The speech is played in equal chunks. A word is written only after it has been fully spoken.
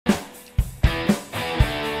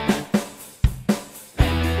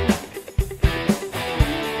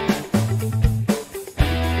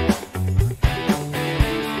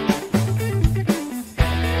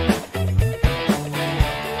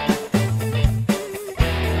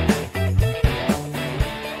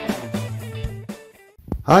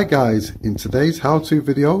Hi guys, in today's how-to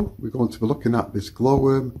video we're going to be looking at this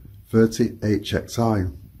Glowworm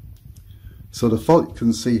F13. So the fault you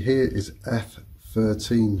can see here is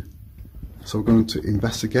F13. So we're going to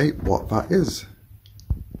investigate what that is.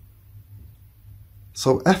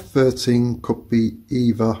 So F13 could be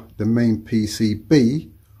either the main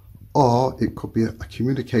PCB or it could be a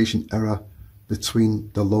communication error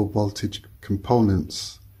between the low voltage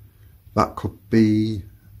components. That could be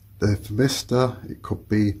the thermistor, it could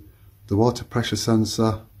be the water pressure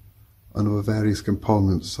sensor and other various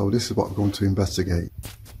components. So this is what we're going to investigate.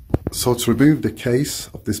 So to remove the case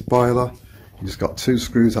of this boiler, you just got two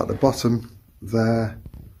screws at the bottom, there,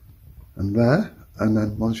 and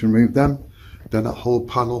then once you remove them, then that whole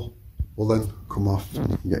panel will then come off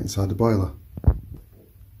and you can get inside the boiler.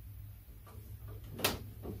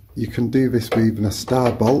 You can do this with even a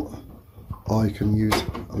star bolt, or you can use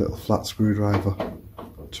a little flat screwdriver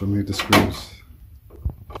to remove the screws.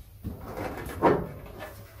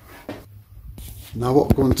 Now what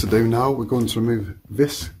we're going to do now, we're going to remove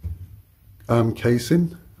this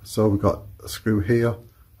casing. So we've got a screw here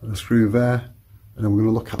and a screw there, and then we're going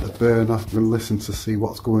to look at the burner. We're going to listen to see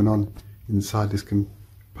what's going on inside this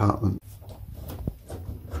compartment.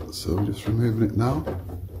 So we're just removing it now.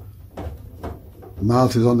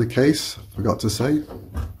 Miles is on the case, forgot to say.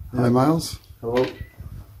 Hi Miles. Hello.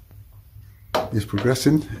 He's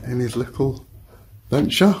progressing in his little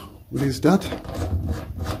venture with his dad,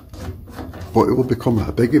 but it will become a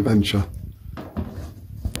big adventure.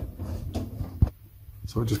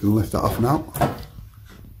 So we're just going to lift that off now.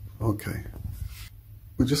 Okay,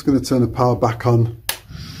 we're just going to turn the power back on,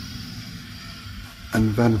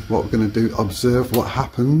 and then what we're going to do, observe what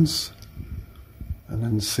happens and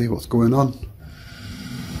then see what's going on.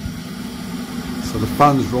 So the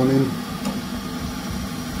fan's running.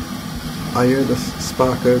 I heard a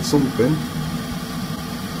spark, heard something,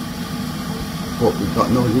 but we've got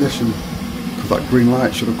no ignition because that green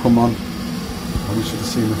light should have come on and we should have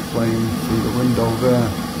seen the flame through the window there.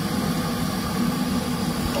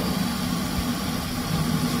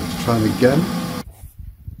 So let's try it again.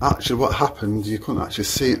 Actually what happened, you couldn't actually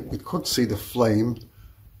see it. We could see the flame,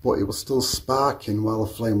 but it was still sparking while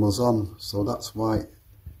the flame was on, so that's why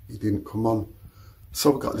it didn't come on.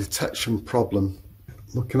 So we've got a detection problem.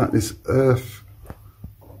 Looking at this earth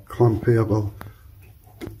clamp here, well,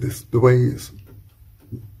 the way it's,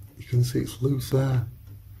 you can see it's loose there.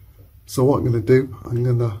 So what I'm going to do, I'm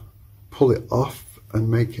going to pull it off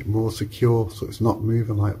and make it more secure so it's not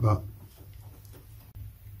moving like that.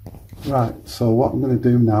 Right, so what I'm going to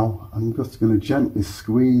do now, I'm just going to gently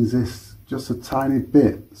squeeze this just a tiny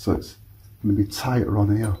bit so it's going to be tighter on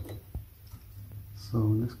here. So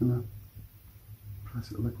I'm just going to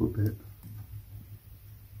press it a little bit.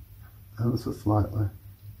 Ever so slightly,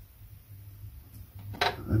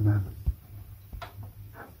 and then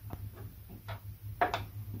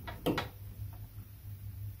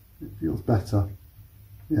it feels better.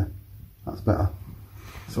 Yeah, that's better.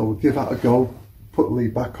 So we'll give that a go, put the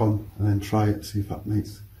lead back on and then try it, see if that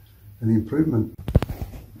makes any improvement.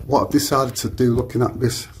 What I've decided to do, looking at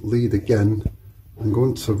this lead again, I'm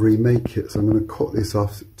going to remake it. So I'm going to cut this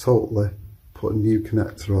off totally, put a new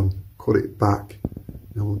connector on, cut it back,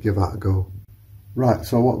 and we'll give that a go. Right,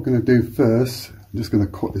 so what we're going to do first, I'm just going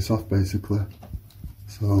to cut this off basically.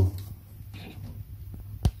 So,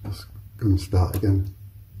 just going to start again.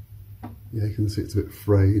 Yeah, you can see it's a bit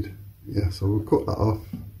frayed. Yeah, so we'll cut that off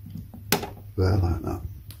there like that.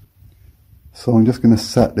 So I'm just going to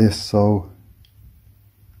set this so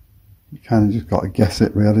you kind of just got to guess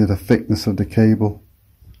it really, the thickness of the cable.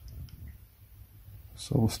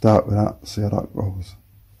 So we'll start with that, see how that goes.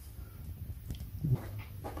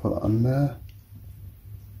 Put that on there.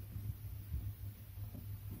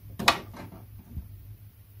 That's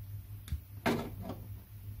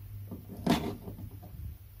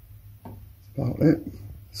about it.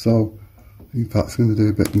 So I think that's going to do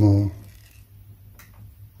a bit more.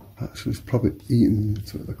 Actually, it's probably eating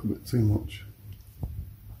into it a little bit too much.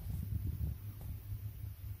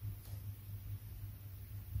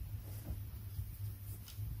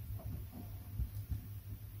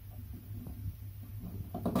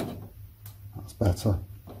 Better.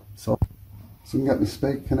 So I can get the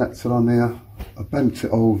spade connector on here, I bent it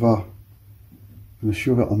over and I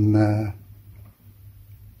shove it on there,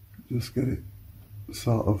 just get it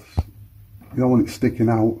sort of, you don't want it sticking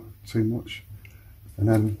out too much, and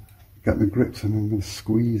then get my grips and I'm going to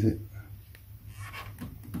squeeze it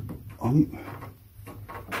on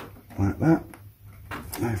like that,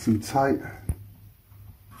 nice and tight.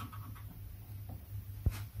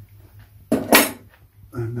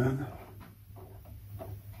 And then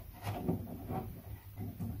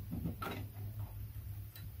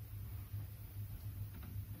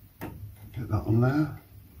on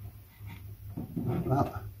there, like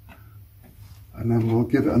that, and then we'll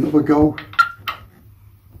give it another go,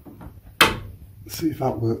 see if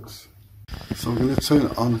that works. So I'm going to turn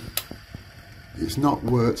it on. It's not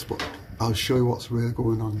worked, but I'll show you what's really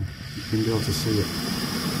going on. You can be able to see it.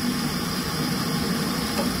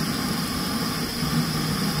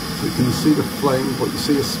 So you can see the flame, but you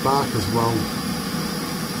see a spark as well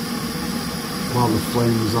while the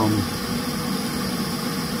flame's on.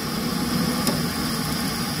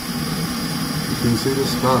 You can see the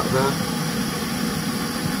spark there.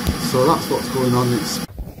 So that's what's going on.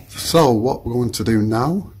 So what we're going to do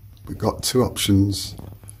now, we've got two options.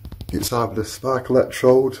 It's either the spark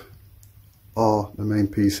electrode or the main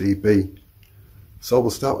PCB. So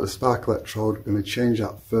we'll start with the spark electrode. We're going to change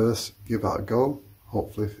that first, give that a go.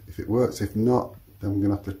 Hopefully if it works. If not, then we're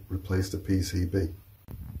going to have to replace the PCB.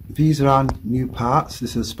 These are our new parts.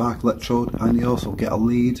 This is a spark electrode, and you also get a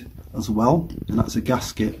lead as well, and that's a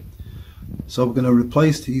gasket. So we're going to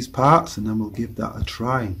replace these parts and then we'll give that a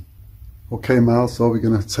try. Okay Miles, so we're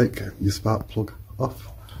going to take your spark plug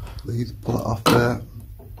off, lead, pull it off there.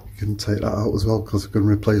 You can take that out as well because we're going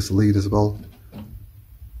to replace the lead as well.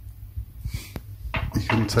 You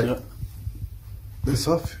can take this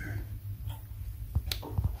off,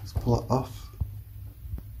 just pull it off.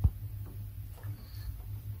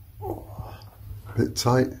 A bit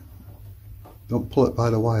tight, don't pull it by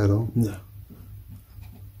the wire though. No.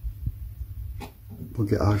 We'll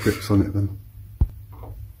get our grips on it then.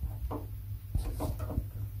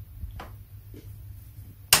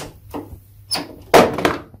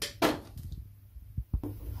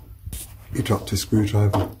 You dropped a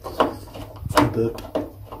screwdriver. I did.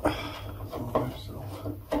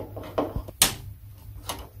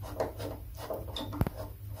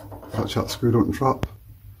 Watch that screw don't drop.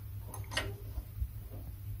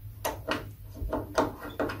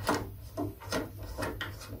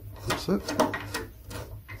 That's it.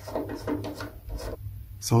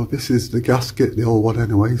 So this is the gasket, the old one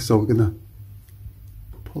anyway, so we're going to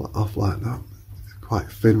pull it off like that. It's quite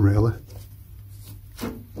thin really.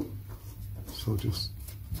 So just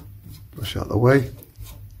brush out the way,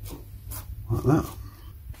 like that.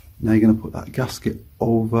 Now you're going to put that gasket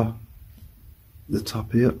over the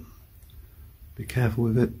top here. Be careful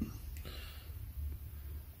with it.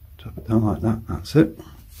 Drop it down like that, that's it.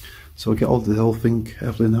 So we'll get hold of the whole thing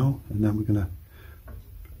carefully now, and then we're going to,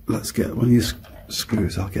 let's get one of these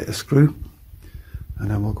screws. I'll get a screw,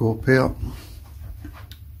 and then we'll go up here,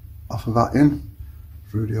 off of that in,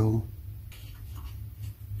 through the hole.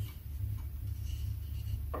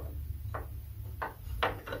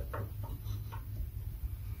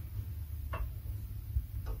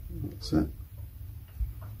 That's it.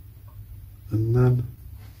 And then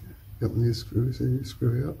get one of these screws here, you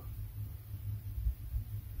screw it up.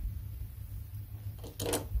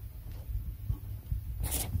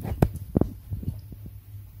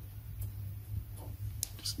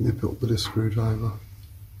 Just nip it up with a screwdriver.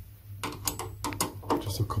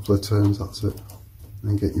 Just a couple of turns, that's it.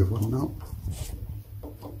 And get your one out.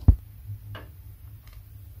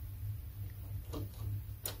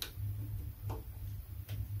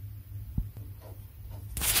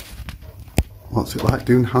 What's it like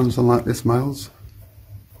doing hands on like this, Miles?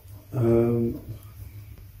 Very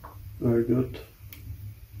good.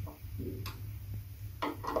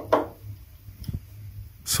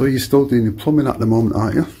 So you're still doing your plumbing at the moment,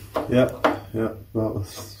 aren't you? Yeah, about a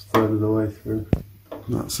third of the way through.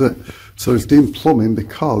 That's it. So it's doing plumbing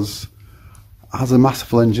because as a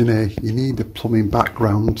masterful engineer you need a plumbing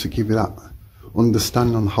background to give you that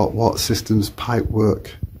understanding on hot water systems, pipe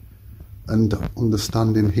work, and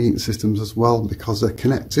understanding heating systems as well, because they're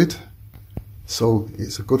connected. So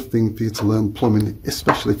it's a good thing for you to learn plumbing,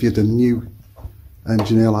 especially if you're the new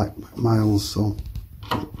engineer like Miles. So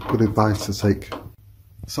good advice to take.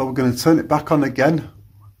 So we're going to turn it back on again.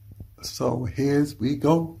 So here we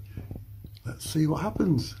go. Let's see what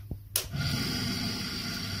happens.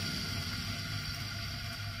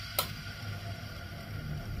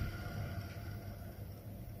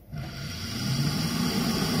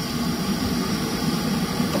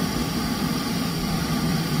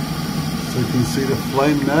 So you can see the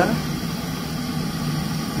flame there.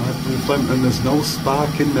 Nice blue flame, and there's no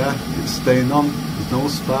spark in there. It's staying on. There's no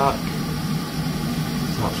spark.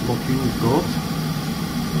 So that's looking good.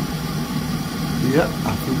 Yeah,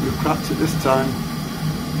 I think we've cracked it this time.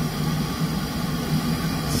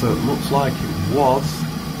 So it looks like it was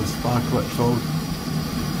the spark electrode.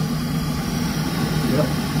 Yep,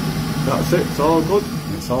 that's it. It's all good.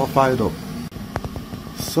 It's all fired up.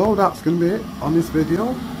 So that's going to be it on this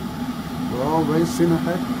video. We're all racing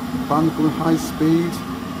ahead, the fan's going high speed,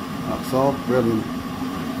 That's all brilliant.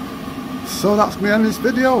 So that's me on this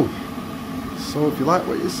video. So if you like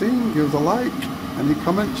what you're seeing, give us a like, any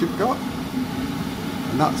comments you've got.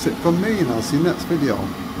 And that's it from me, and I'll see you next video.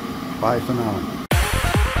 Bye for now.